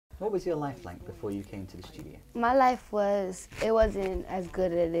What was your life like before you came to the studio? My life it wasn't as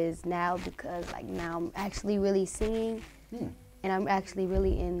good as it is now because like now I'm actually really singing and I'm actually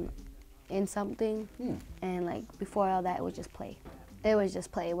really in something. And like before all that, it was just play. It was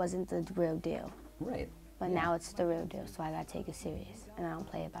just play. It wasn't the real deal. Right. But now it's the real deal, so I gotta take it serious. And I don't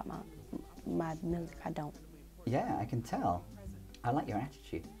play about my music. I don't. Yeah, I can tell. I like your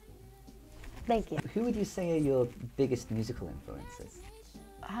attitude. Thank you. Who would you say are your biggest musical influences?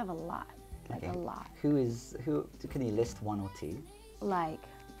 I have a lot, like a lot. Who can you list one or two? Like,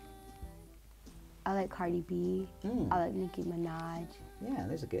 I like Cardi B. I like Nicki Minaj. Yeah,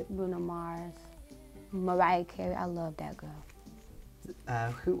 those are good. Bruno Mars. Mariah Carey. I love that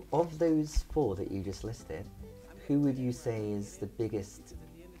girl. Who of those four that you just listed, who would you say is the biggest?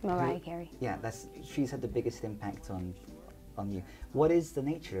 Mariah Carey. Yeah, she's had the biggest impact on you. What is the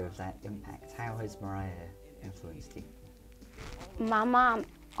nature of that impact? How has Mariah influenced you? My mom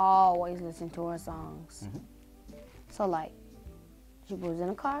always listened to her songs. So like, she was in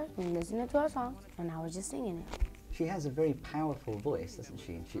a car and listening to her songs, and I was just singing it. She has a very powerful voice, doesn't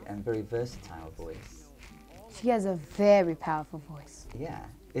she? And a very versatile voice. She has a very powerful voice. Yeah.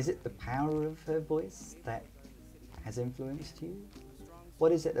 Is it the power of her voice that has influenced you?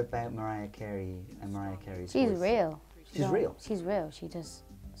 What is it about Mariah Carey and Mariah Carey's voice? She's real. She's real? She's real. She just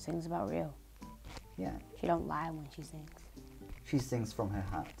sings about real. Yeah. She don't lie when she sings. She sings from her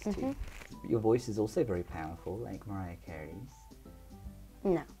heart too. Your voice is also very powerful, like Mariah Carey's.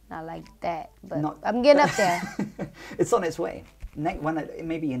 No, not like that, but I'm getting up there. It's on its way.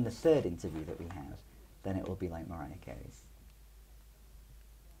 Maybe in the third interview that we have, then it will be like Mariah Carey's.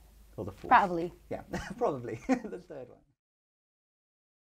 Or the fourth. Probably. Yeah, probably. The third one.